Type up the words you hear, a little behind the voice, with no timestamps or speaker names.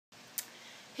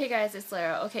Hey guys, it's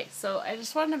Lara. Okay, so I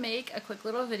just wanted to make a quick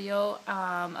little video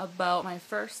about my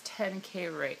first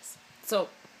 10K race. So,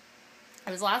 it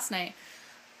was last night,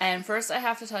 and first I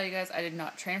have to tell you guys I did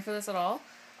not train for this at all.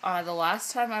 The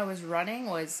last time I was running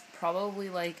was probably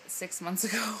like 6 months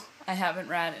ago. I haven't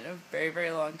ran in a very, very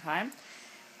long time.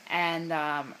 And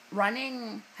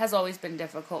running has always been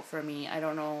difficult for me. I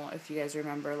don't know if you guys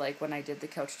remember, like when I did the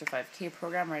Couch to 5K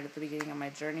program right at the beginning of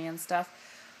my journey and stuff.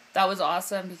 That was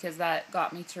awesome because that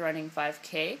got me to running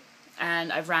 5K.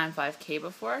 And I've ran 5K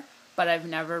before, but I've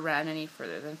never ran any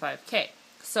further than 5K.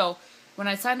 So when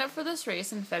I signed up for this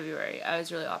race in February, I was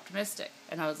really optimistic.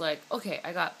 And I was like, okay,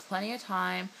 I got plenty of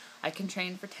time. I can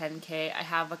train for 10K. I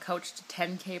have a Couch to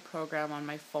 10K program on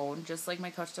my phone, just like my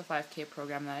Couch to 5K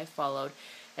program that I followed.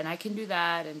 And I can do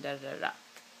that and da-da-da-da.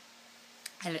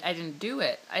 And I didn't do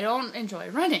it. I don't enjoy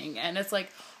running. And it's like,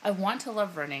 I want to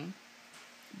love running,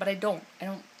 but I don't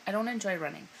enjoy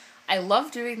running. I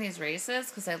love doing these races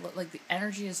because like the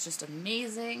energy is just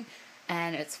amazing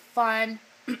and it's fun.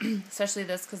 Especially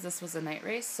this because this was a night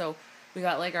race. So we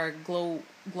got like our glow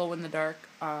in the dark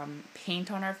paint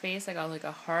on our face. I got like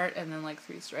a heart and then like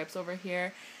 3 stripes over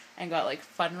here. And got like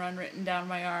fun run written down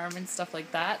my arm and stuff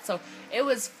like that. So it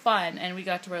was fun, and we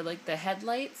got to wear like the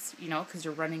headlights, you know, because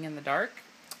you're running in the dark,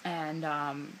 and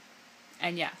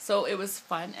yeah, so it was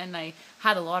fun, and I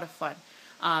had a lot of fun.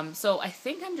 So I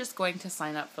think I'm just going to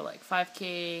sign up for like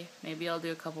 5K. Maybe I'll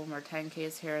do a couple more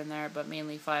 10Ks here and there, but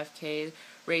mainly 5K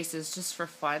races just for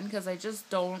fun because I just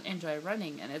don't enjoy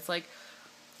running. And it's like,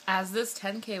 as this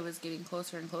 10K was getting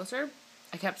closer and closer,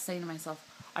 I kept saying to myself,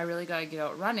 I really gotta get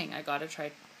out running. I gotta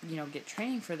try, get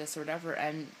training for this or whatever.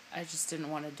 And I just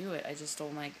didn't want to do it. I just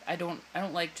don't like. I don't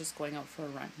like just going out for a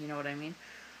run. You know what I mean?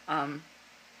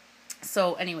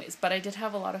 So, anyways, but I did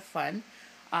have a lot of fun.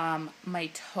 My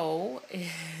toe,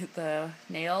 the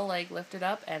nail like lifted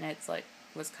up, and it's like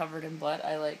was covered in blood.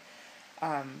 I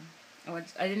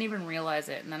didn't even realize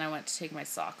it, and then I went to take my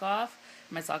sock off.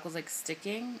 My sock was like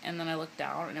sticking, and then I looked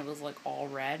down, and it was like all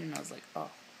red, and I was like, oh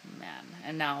man.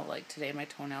 And now like today my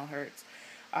toenail hurts,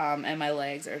 and my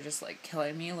legs are just like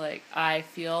killing me. Like I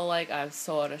feel like I'm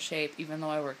so out of shape, even though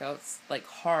I work out like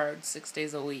hard 6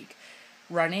 days a week.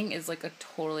 Running is like a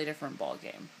totally different ball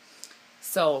game.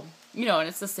 So, and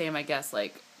it's the same, I guess,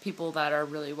 like people that are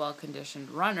really well conditioned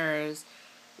runners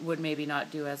would maybe not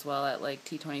do as well at like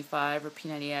T25 or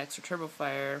P90X or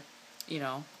TurboFire,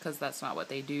 because that's not what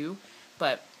they do.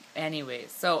 But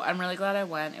anyways, so I'm really glad I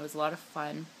went. It was a lot of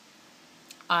fun.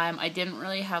 I didn't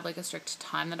really have like a strict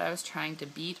time that I was trying to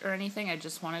beat or anything. I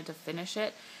just wanted to finish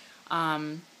it.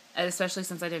 And especially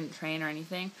since I didn't train or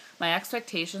anything, my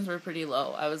expectations were pretty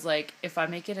low. I was like, if I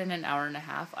make it in an hour and a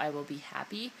half, I will be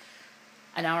happy.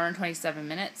 An hour and 27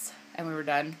 minutes, and we were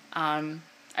done.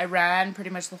 I ran pretty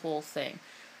much the whole thing.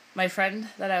 My friend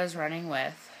that I was running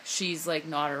with, she's like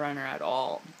not a runner at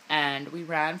all. And we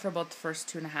ran for about the first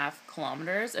 2.5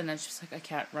 kilometers, and then she's like, I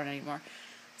can't run anymore.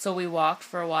 So we walked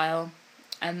for a while,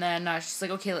 and then she's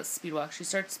like, okay, let's speed walk. She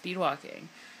starts speed walking.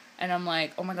 And I'm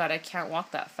like, oh my god, I can't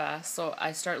walk that fast. So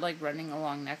I start like running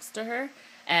along next to her.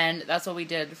 And that's what we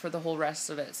did for the whole rest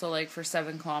of it. So like for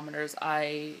 7 kilometers,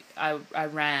 I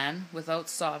ran without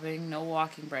stopping, no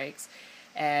walking breaks.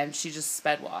 And she just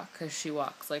sped walk because she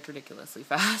walks like ridiculously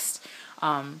fast.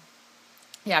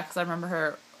 Yeah, because I remember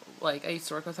her, like I used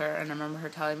to work with her, and I remember her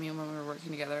telling me when we were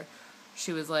working together,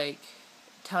 she was like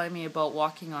telling me about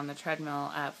walking on the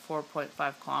treadmill at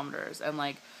 4.5 kilometers. And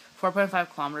like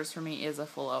 4.5 kilometers for me is a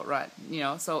full out run,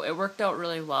 so it worked out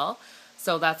really well.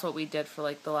 So that's what we did for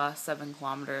like the last 7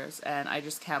 kilometers, and I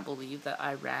just can't believe that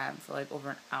I ran for like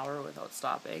over an hour without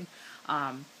stopping.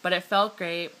 But it felt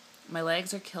great. My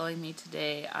legs are killing me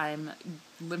today. I'm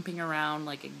limping around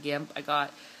like a gimp. I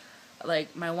got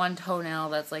like my one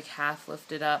toenail that's like half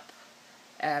lifted up,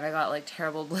 and I got like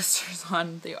terrible blisters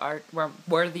on the arch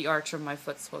where the arch of my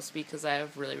foot's supposed to be because I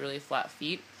have really, really flat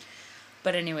feet.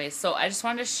 But anyways, so I just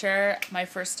wanted to share my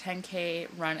first 10K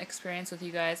run experience with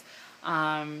you guys.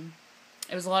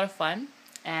 It was a lot of fun,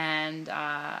 and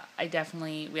my husband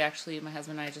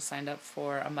and I just signed up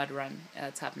for a mud run.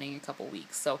 It's happening in a couple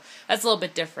weeks, so that's a little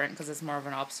bit different because it's more of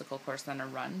an obstacle course than a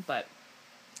run, but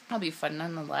it'll be fun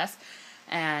nonetheless.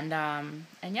 And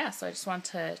yeah, so I just want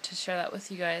to share that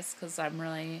with you guys because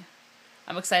I'm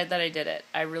excited that I did it.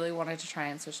 I really wanted to try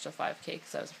and switch to 5K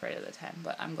because I was afraid of the 10,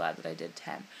 but I'm glad that I did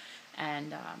 10.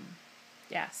 And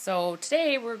yeah, so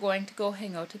today we're going to go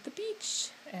hang out at the beach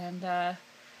and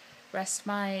rest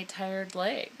my tired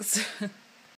legs.